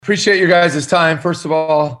Appreciate your guys' time. First of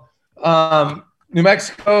all, New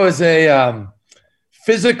Mexico is a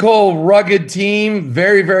physical, rugged team,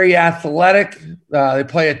 very, very athletic. They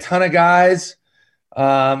play a ton of guys.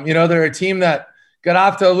 They're a team that got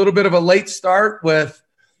off to a little bit of a late start with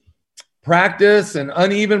practice and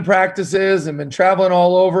uneven practices and been traveling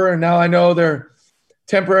all over. And now I know their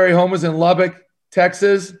temporary home is in Lubbock,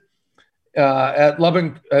 Texas, at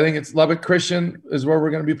Lubbock. I think it's Lubbock Christian is where we're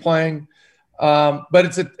going to be playing.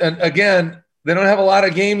 But again, they don't have a lot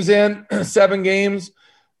of games in, 7 games,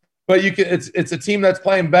 but it's a team that's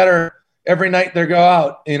playing better every night they go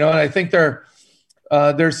out, and I think their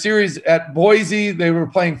series at Boise, they were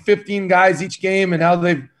playing 15 guys each game, and now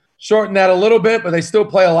they've shortened that a little bit, but they still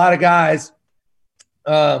play a lot of guys.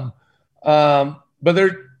 But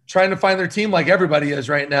they're trying to find their team like everybody is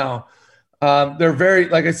right now. They're very,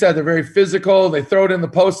 like I said, they're very physical. They throw it in the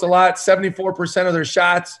post a lot. 74% of their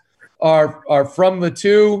shots are from the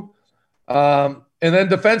 2. And then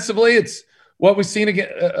defensively, it's what we've seen again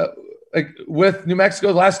with New Mexico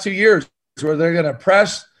the last 2 years, where they're going to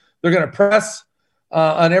press. They're going to press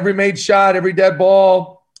on every made shot, every dead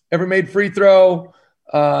ball, every made free throw.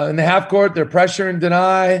 In the half court, they're pressure and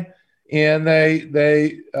deny, and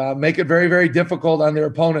they make it very, very difficult on their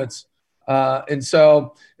opponents. And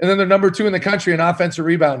then they're number 2 in the country in offensive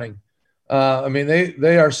rebounding.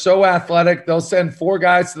 They are so athletic. They'll send 4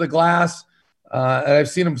 guys to the glass. And I've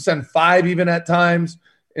seen them send 5 even at times.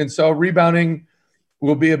 And so rebounding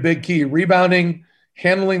will be a big key. Rebounding,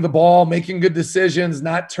 handling the ball, making good decisions,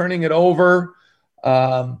 not turning it over,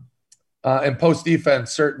 and post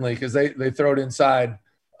defense, certainly, because they throw it inside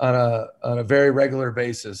on a very regular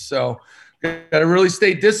basis. So got to really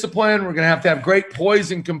stay disciplined. We're going to have great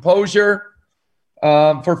poise and composure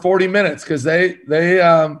for 40 minutes because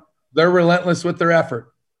they're relentless with their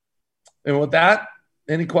effort. And with that,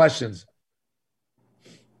 any questions?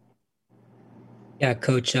 Yeah,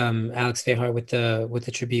 Coach, Alex Fahar with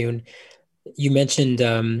the Tribune. You mentioned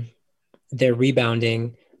their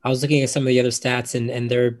rebounding. I was looking at some of the other stats, and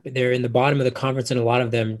they're in the bottom of the conference in a lot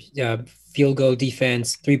of them. Field goal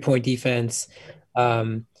defense, 3-point defense,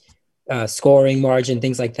 scoring margin,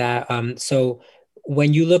 things like that. So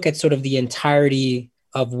when you look at sort of the entirety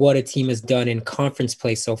of what a team has done in conference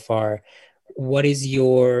play so far, what is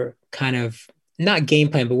your kind of, not game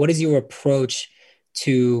plan, but what is your approach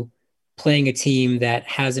to playing a team that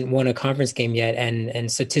hasn't won a conference game yet,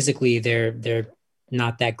 and statistically they're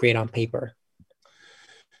not that great on paper?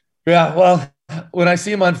 Yeah, well, when I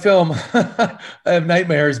see them on film, I have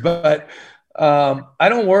nightmares, but I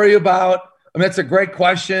don't worry about – that's a great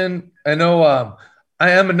question. I know I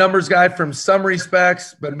am a numbers guy from some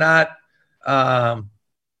respects, but not I'm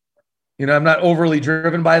not overly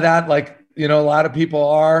driven by that like, a lot of people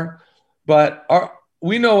are. But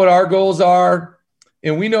we know what our goals are,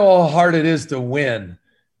 and we know how hard it is to win.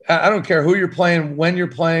 I don't care who you're playing, when you're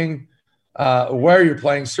playing, where you're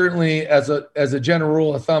playing. Certainly, as a general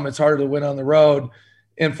rule of thumb, it's harder to win on the road.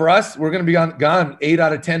 And for us, we're going to be gone 8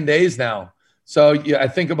 out of 10 days now. So I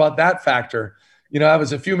think about that factor. I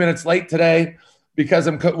was a few minutes late today because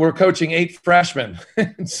we're coaching 8 freshmen,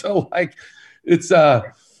 and so it's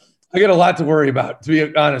I get a lot to worry about, to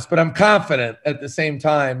be honest. But I'm confident at the same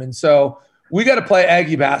time, and so we got to play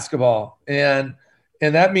Aggie basketball, and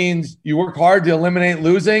that means you work hard to eliminate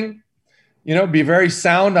losing. Be very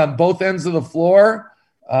sound on both ends of the floor.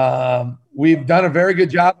 We've done a very good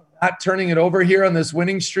job of not turning it over here on this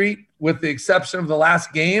winning streak, with the exception of the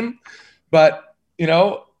last game. But,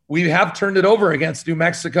 we have turned it over against New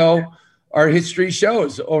Mexico. Our history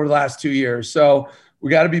shows over the last 2 years. So we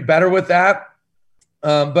got to be better with that.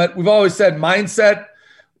 But we've always said mindset,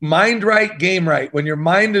 mind right, game right. When your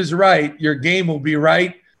mind is right, your game will be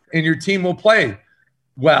right and your team will play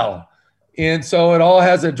well. And so it all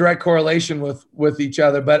has a direct correlation with each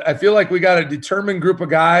other. But I feel like we got a determined group of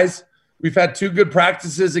guys. We've had 2 good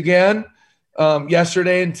practices again,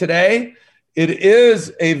 yesterday and today. It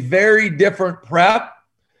is a very different prep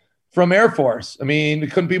from Air Force.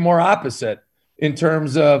 It couldn't be more opposite in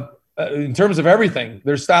terms of everything.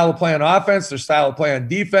 Their style of play on offense, their style of play on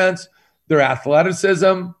defense, their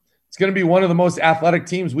athleticism. It's going to be one of the most athletic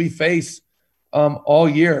teams we face all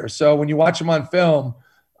year. So when you watch them on film,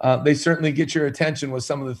 they certainly get your attention with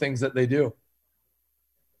some of the things that they do.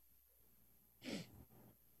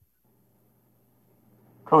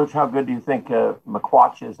 Coach, how good do you think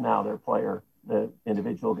McQuatch is now, their player, the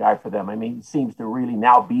individual guy for them? He seems to really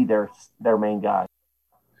now be their main guy.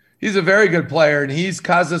 He's a very good player, and he's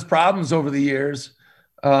caused us problems over the years.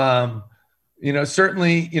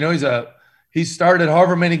 Certainly, he started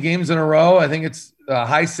however many games in a row. I think it's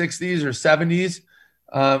high 60s or 70s.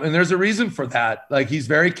 And there's a reason for that. Like, he's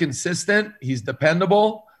very consistent. He's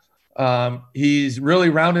dependable. He's really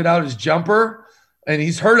rounded out his jumper, and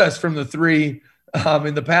he's hurt us from the three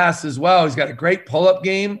in the past as well. He's got a great pull-up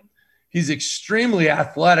game. He's extremely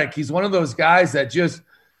athletic. He's one of those guys that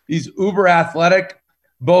he's uber athletic,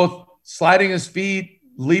 both sliding his feet,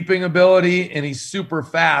 leaping ability, and he's super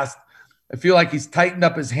fast. I feel like he's tightened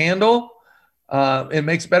up his handle and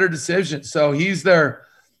makes better decisions. So he's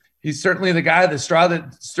certainly the guy, the straw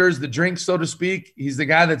that stirs the drink, so to speak. He's the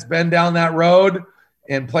guy that's been down that road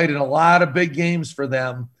and played in a lot of big games for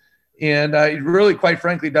them. And he really, quite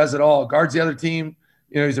frankly, does it all. Guards the other team.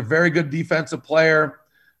 He's a very good defensive player.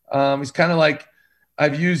 He's kind of like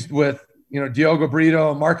I've used with, Diogo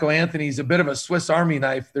Brito, Marco Anthony. He's a bit of a Swiss Army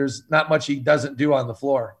knife. There's not much he doesn't do on the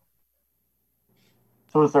floor.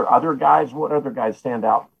 So is there other guys? What other guys stand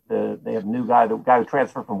out? They have a new guy, the guy who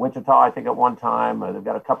transferred from Wichita, I think, at one time. They've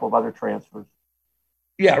got a couple of other transfers.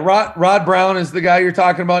 Yeah, Rod Brown is the guy you're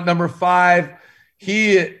talking about, number 5.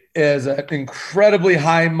 He is an incredibly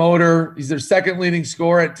high motor. He's their second leading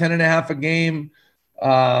scorer at 10.5 a game.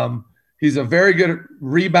 He's a very good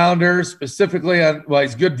rebounder, specifically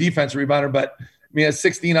he's a good defense rebounder, but he has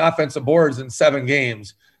 16 offensive boards in 7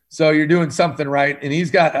 games. So you're doing something right. And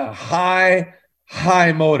he's got a high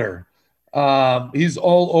motor. He's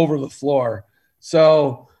all over the floor.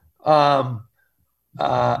 So I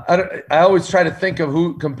always try to think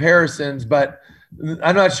of comparisons, but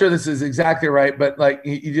I'm not sure this is exactly right. But like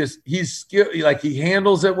he's skilled, like he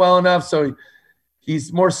handles it well enough. So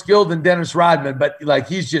he's more skilled than Dennis Rodman, but like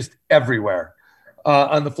he's just everywhere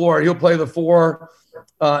on the floor. He'll play the 4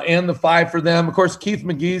 and the 5 for them. Of course, Keith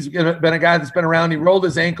McGee's been a guy that's been around. He rolled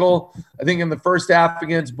his ankle, I think, in the first half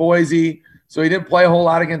against Boise. So he didn't play a whole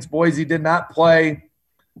lot against Boise. Did not play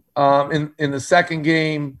in the second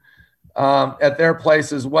game at their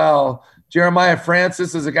place as well. Jeremiah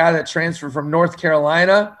Francis is a guy that transferred from North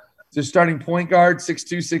Carolina. He's a starting point guard,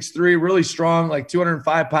 6'2", 6'3", really strong, like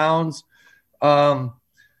 205 pounds.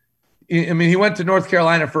 He went to North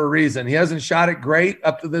Carolina for a reason. He hasn't shot it great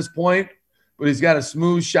up to this point, but he's got a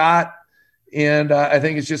smooth shot, and I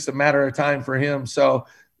think it's just a matter of time for him. So,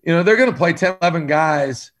 they're going to play 10, 11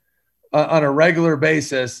 guys on a regular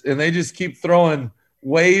basis, and they just keep throwing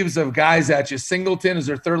waves of guys at you. Singleton is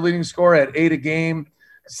their third leading scorer at 8 a game,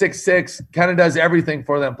 6'6", kind of does everything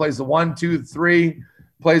for them. Plays the 1, 2, 3,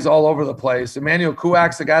 plays all over the place. Emmanuel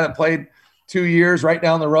Kuak's the guy that played 2 years right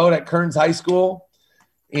down the road at Kearns High School,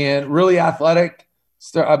 and really athletic.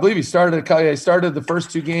 I believe he started the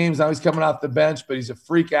first 2 games. Now he's coming off the bench, but he's a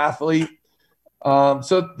freak athlete.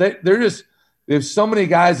 So there's so many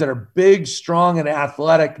guys that are big, strong, and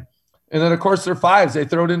athletic. And then, of course, they're 5s. They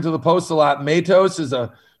throw it into the post a lot. Matos is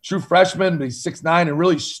a true freshman, but he's 6'9" and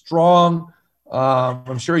really strong.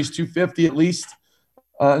 I'm sure he's 250 at least.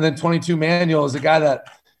 And then 22 Manuel is a guy that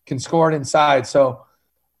can score it inside. So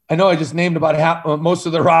I know I just named about most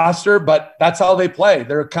of the roster, but that's how they play.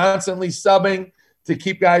 They're constantly subbing to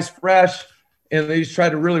keep guys fresh, and they just try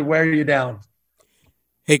to really wear you down.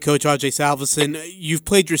 Hey, Coach Ajay Salvesen, you've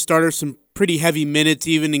played your starters some pretty heavy minutes,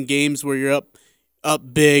 even in games where you're up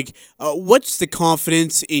big. What's the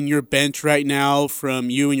confidence in your bench right now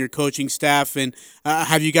from you and your coaching staff? And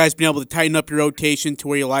have you guys been able to tighten up your rotation to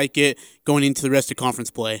where you like it going into the rest of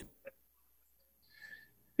conference play?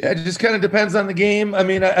 Yeah, it just kind of depends on the game. I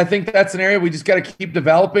mean, I think that's an area we just got to keep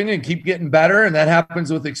developing and keep getting better. And that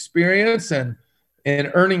happens with experience and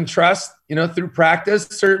earning trust, through practice.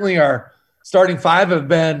 Certainly our starting 5 have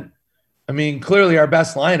been, clearly our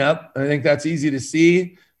best lineup. I think that's easy to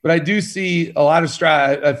see. But I do see a lot of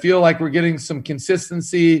stride. I feel like we're getting some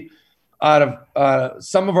consistency out of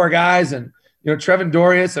some of our guys. And, Trevin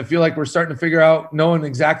Dorius, I feel like we're starting to figure out knowing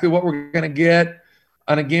exactly what we're going to get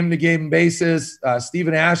on a game-to-game basis.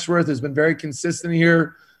 Stephen Ashworth has been very consistent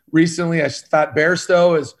here recently. I thought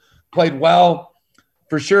Bairstow has played well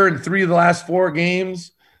for sure in 3 of the last 4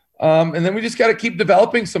 games. And then we just got to keep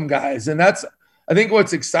developing some guys. And that's, I think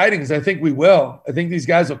what's exciting is I think we will. I think these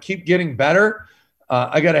guys will keep getting better.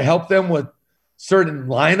 I got to help them with certain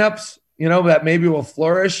lineups, that maybe will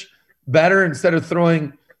flourish better instead of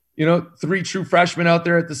throwing, 3 true freshmen out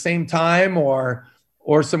there at the same time or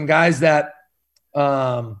some guys that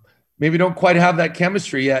maybe don't quite have that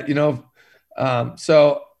chemistry yet,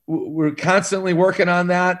 So we're constantly working on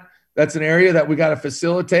that. That's an area that we got to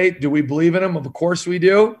facilitate. Do we believe in them? Of course we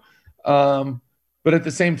do. But at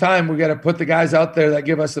the same time, we got to put the guys out there that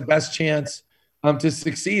give us the best chance to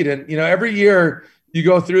succeed. And, every year you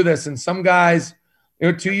go through this, and some guys,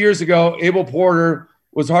 2 years ago, Abel Porter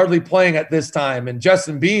was hardly playing at this time, and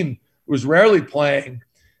Justin Bean was rarely playing.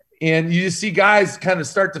 And you just see guys kind of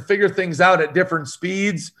start to figure things out at different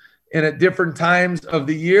speeds and at different times of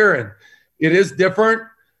the year. And it is different.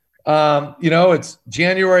 It's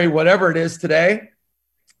January, whatever it is today.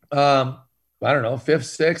 I don't know,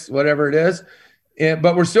 5th, 6th, whatever it is.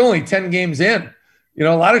 But we're still only 10 games in.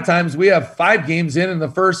 A lot of times we have 5 games in the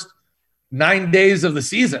first 9 days of the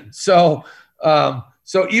season. So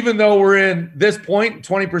even though we're in this point,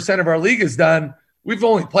 20% of our league is done, we've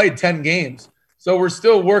only played 10 games. So we're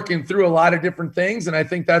still working through a lot of different things. And I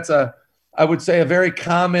think that's I would say a very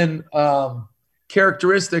common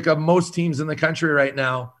characteristic of most teams in the country right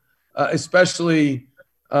now, especially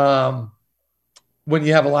when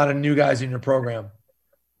you have a lot of new guys in your program.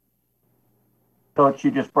 Coach,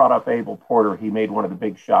 you just brought up Abel Porter. He made one of the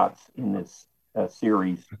big shots in this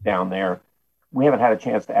series down there. We haven't had a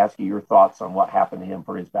chance to ask you your thoughts on what happened to him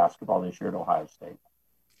for his basketball this year at Ohio State.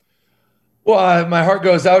 Well, my heart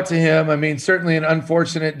goes out to him. I mean, certainly an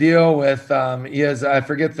unfortunate deal with he has, I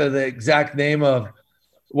forget the exact name of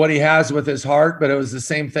what he has with his heart, but it was the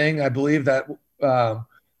same thing. I believe that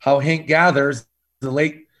how Hank Gathers, the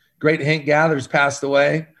late, great Hank Gathers, passed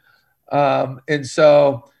away. And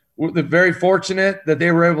so we're very fortunate that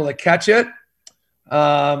they were able to catch it,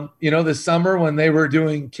 this summer when they were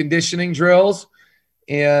doing conditioning drills,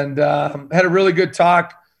 and had a really good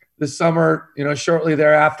talk this summer, shortly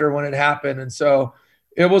thereafter when it happened. And so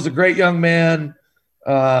it was a great young man,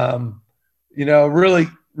 really,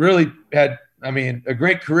 really had, a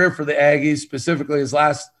great career for the Aggies, specifically his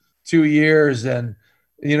last 2 years. And,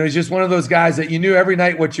 he's just one of those guys that you knew every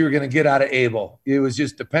night what you were going to get out of Abel. He was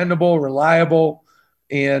just dependable, reliable,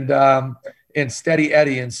 and steady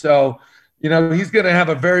Eddie. And so, he's going to have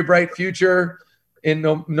a very bright future in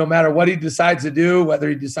no matter what he decides to do, whether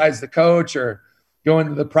he decides to coach or go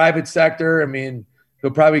into the private sector.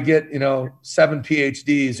 He'll probably get, 7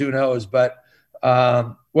 PhDs, who knows, but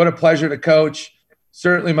what a pleasure to coach.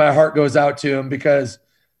 Certainly my heart goes out to him because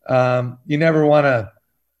you never want to,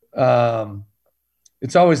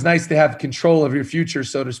 it's always nice to have control of your future,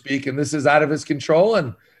 so to speak. And this is out of his control.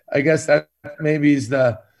 And I guess that maybe is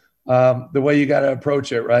the way you got to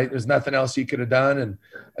approach it, right? There's nothing else he could have done. And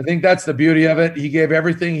I think that's the beauty of it. He gave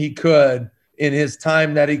everything he could in his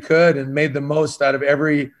time that he could and made the most out of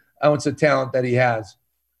every ounce of talent that he has.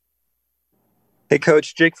 Hey,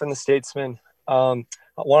 Coach, Jake from the Statesman. I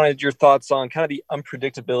wanted your thoughts on kind of the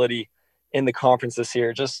unpredictability in the conference this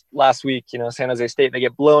year. Just last week, San Jose State, they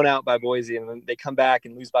get blown out by Boise, and then they come back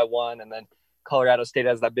and lose by 1, and then Colorado State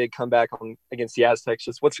has that big comeback against the Aztecs.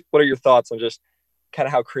 Just what are your thoughts on just kind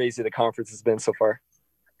of how crazy the conference has been so far?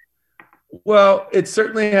 Well, it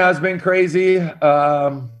certainly has been crazy.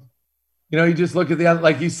 You just look at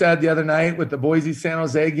like you said the other night with the Boise San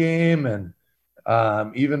Jose game, and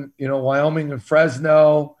even Wyoming and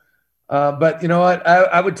Fresno. But you know what?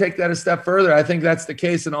 I would take that a step further. I think that's the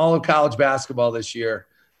case in all of college basketball this year.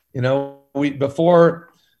 Before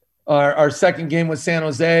our second game with San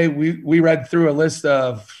Jose, we read through a list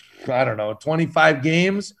of 25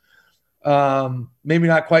 games, maybe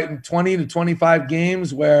not quite in 20 to 25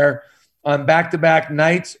 games where on back-to-back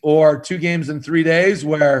nights or 2 games in 3 days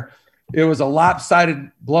where it was a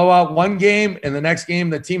lopsided blowout one game, and the next game,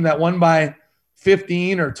 the team that won by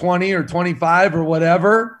 15 or 20 or 25 or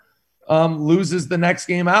whatever loses the next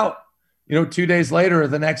game out, 2 days later or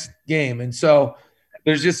the next game. And so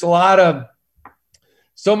there's just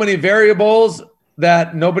so many variables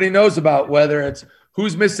that nobody knows about, whether it's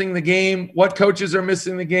who's missing the game, what coaches are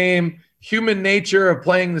missing the game, human nature of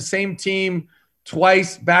playing the same team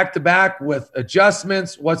twice back-to-back with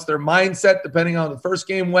adjustments, what's their mindset depending on how the first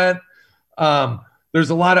game went. There's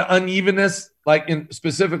a lot of unevenness,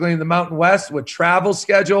 specifically in the Mountain West with travel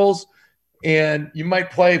schedules, and you might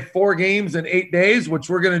play 4 games in 8 days, which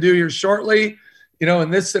we're going to do here shortly. In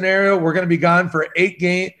this scenario, we're going to be gone for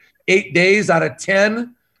 8 days out of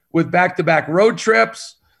 10 with back-to-back road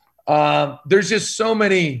trips. There's just so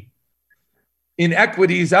many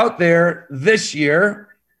inequities out there this year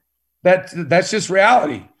that's just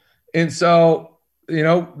reality. And so,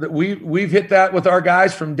 we've hit that with our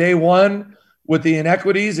guys from day one with the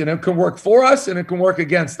inequities, and it can work for us and it can work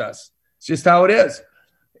against us. It's just how it is.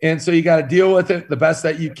 And so you got to deal with it the best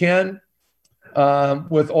that you can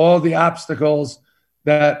with all the obstacles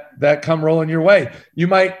that come rolling your way. You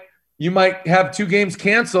might have 2 games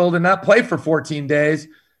canceled and not play for 14 days,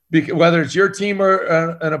 whether it's your team or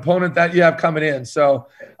an opponent that you have coming in. So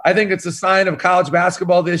I think it's a sign of college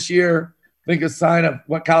basketball this year. I think it's a sign of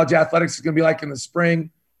what college athletics is going to be like in the spring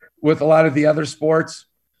with a lot of the other sports.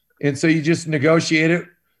 And so you just negotiate it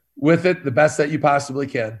with it the best that you possibly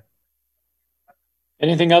can.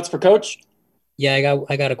 Anything else for Coach? Yeah,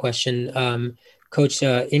 I got a question. Coach,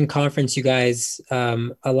 in conference, you guys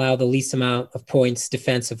allow the least amount of points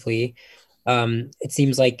defensively. It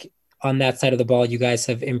seems like on that side of the ball, you guys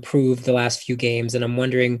have improved the last few games. And I'm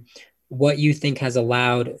wondering what you think has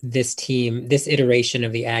allowed this team, this iteration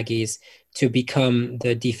of the Aggies, to become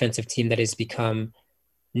the defensive team that it's become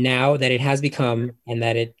now, that it has become, and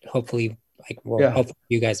that it hopefully, hopefully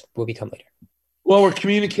you guys will become later. Well, we're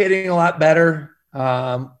communicating a lot better.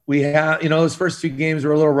 We have, those first 2 games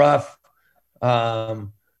were a little rough for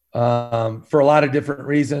a lot of different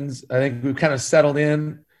reasons. I think we've kind of settled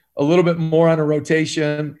in a little bit more on a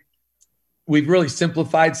rotation. We've really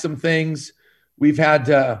simplified some things. We've had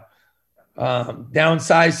to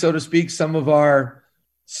downsize, so to speak, some of our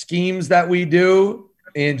schemes that we do,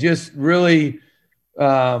 and just really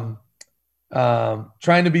trying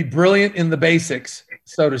to be brilliant in the basics,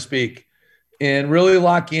 so to speak, and really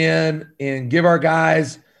lock in and give our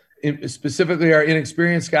guys, specifically our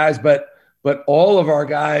inexperienced guys, but all of our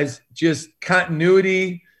guys, just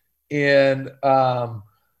continuity and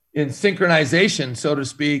in synchronization, so to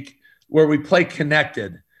speak, where we play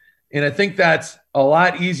connected. And I think that's a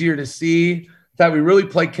lot easier to see that we really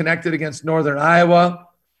played connected against Northern Iowa.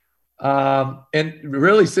 And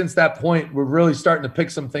really since that point, we're really starting to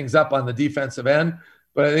pick some things up on the defensive end.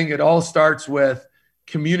 But I think it all starts with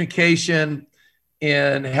communication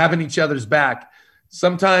and having each other's back.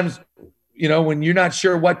 Sometimes, when you're not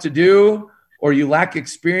sure what to do, or you lack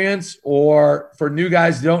experience, or for new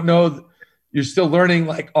guys don't know, you're still learning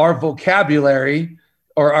like our vocabulary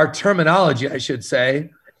or our terminology, I should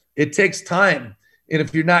say, it takes time. And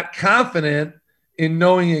if you're not confident in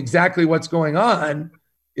knowing exactly what's going on,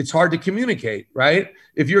 it's hard to communicate, right?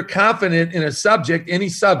 If you're confident in a subject, any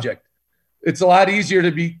subject, it's a lot easier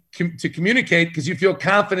to communicate because you feel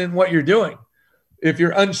confident in what you're doing. If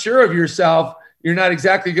you're unsure of yourself, you're not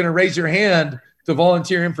exactly going to raise your hand to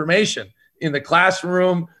volunteer information in the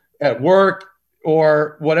classroom, at work,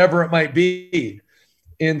 or whatever it might be.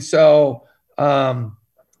 And so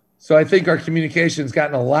I think our communication's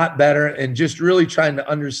gotten a lot better, and just really trying to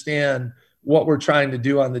understand what we're trying to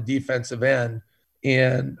do on the defensive end.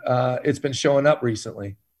 And it's been showing up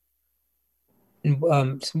recently.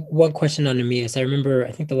 So one question on Neemias. I remember,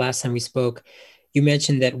 I think the last time we spoke, you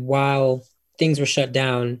mentioned that while things were shut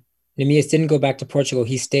down, Neemias didn't go back to Portugal.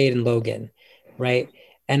 He stayed in Logan, right?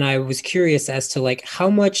 And I was curious as to how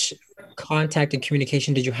much contact and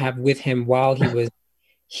communication did you have with him while he was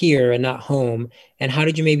here and not home? And how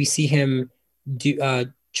did you maybe see him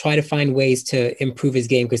try to find ways to improve his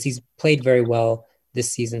game? Because he's played very well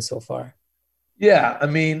this season so far. Yeah, I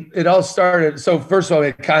mean, it all started. So first of all, we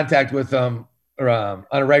had contact with him on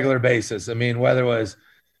a regular basis. I mean, whether it was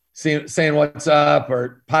saying what's up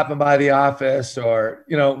or popping by the office or,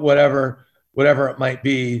 whatever it might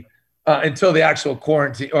be, until the actual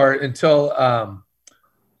quarantine, or until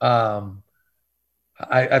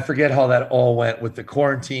I forget how that all went with the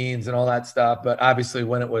quarantines and all that stuff, but obviously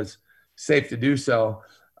when it was safe to do so.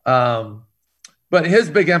 But his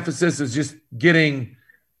big emphasis is just getting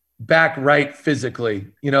back right physically,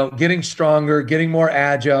 getting stronger, getting more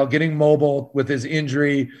agile, getting mobile with his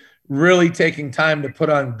injury, really taking time to put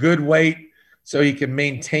on good weight so he can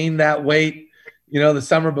maintain that weight. The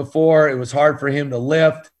summer before, it was hard for him to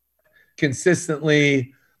lift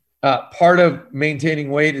consistently. Part of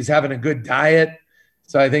maintaining weight is having a good diet.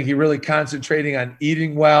 So I think he really concentrating on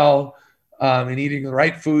eating well and eating the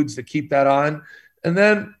right foods to keep that on. And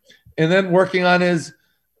then working on his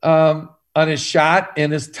shot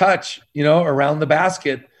and his touch, around the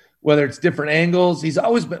basket, whether it's different angles. He's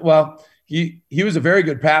always been, he was a very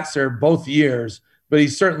good passer both years, but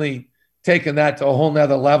he's certainly taken that to a whole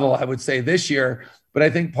nother level, I would say, this year. But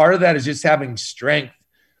I think part of that is just having strength,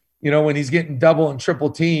 when he's getting double and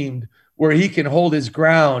triple teamed, where he can hold his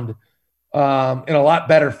ground in a lot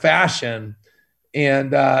better fashion.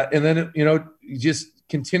 And then, just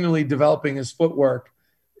continually developing his footwork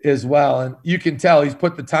as well. And you can tell he's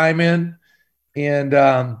put the time in,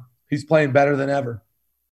 and he's playing better than ever.